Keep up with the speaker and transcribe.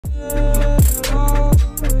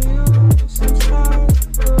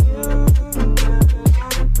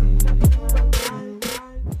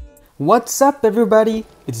What's up everybody,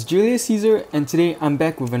 it's Julius Caesar and today I'm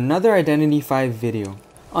back with another Identity 5 video.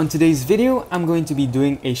 On today's video, I'm going to be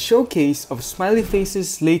doing a showcase of Smiley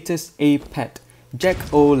Face's latest A pet,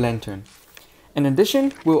 Jack-O-Lantern. In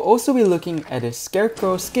addition, we'll also be looking at his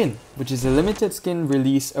Scarecrow skin, which is a limited skin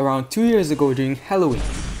released around 2 years ago during Halloween.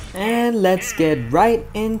 And let's get right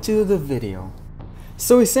into the video.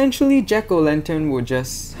 So essentially, Jack-O-Lantern will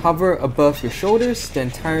just hover above your shoulders the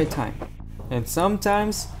entire time. And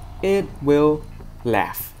sometimes, it will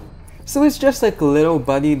laugh. So it's just like a little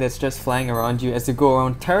buddy that's just flying around you as you go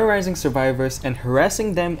around terrorizing survivors and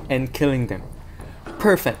harassing them and killing them.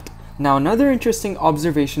 Perfect. Now another interesting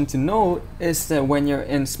observation to note is that when you're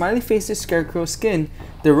in Smiley Face's Scarecrow skin,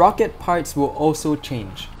 the rocket parts will also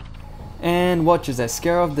change. And watch as I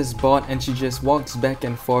scare off this bot and she just walks back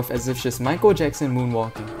and forth as if she's Michael Jackson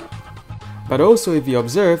moonwalking. But also, if you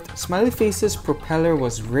observed, Smiley Face's propeller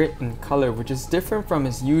was red in color, which is different from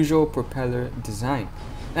his usual propeller design.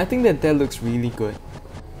 And I think that looks really good.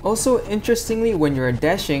 Also, interestingly, when you're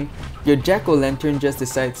dashing, your Jack-O-Lantern just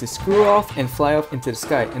decides to screw off and fly off into the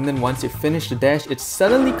sky, and then once you finish the dash, it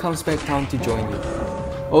suddenly comes back down to join you.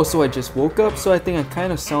 Also, I just woke up, so I think I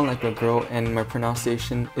kind of sound like a girl and my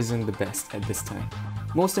pronunciation isn't the best at this time.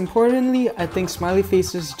 Most importantly, I think Smiley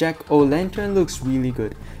Face's Jack-O-Lantern looks really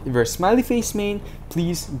good. If you're a Smiley Face main,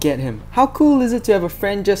 please get him. How cool is it to have a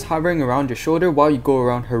friend just hovering around your shoulder while you go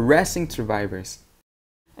around harassing survivors?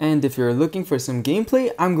 And if you're looking for some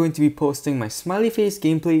gameplay, I'm going to be posting my Smiley Face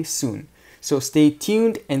gameplay soon. So stay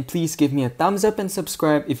tuned and please give me a thumbs up and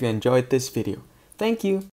subscribe if you enjoyed this video. Thank you!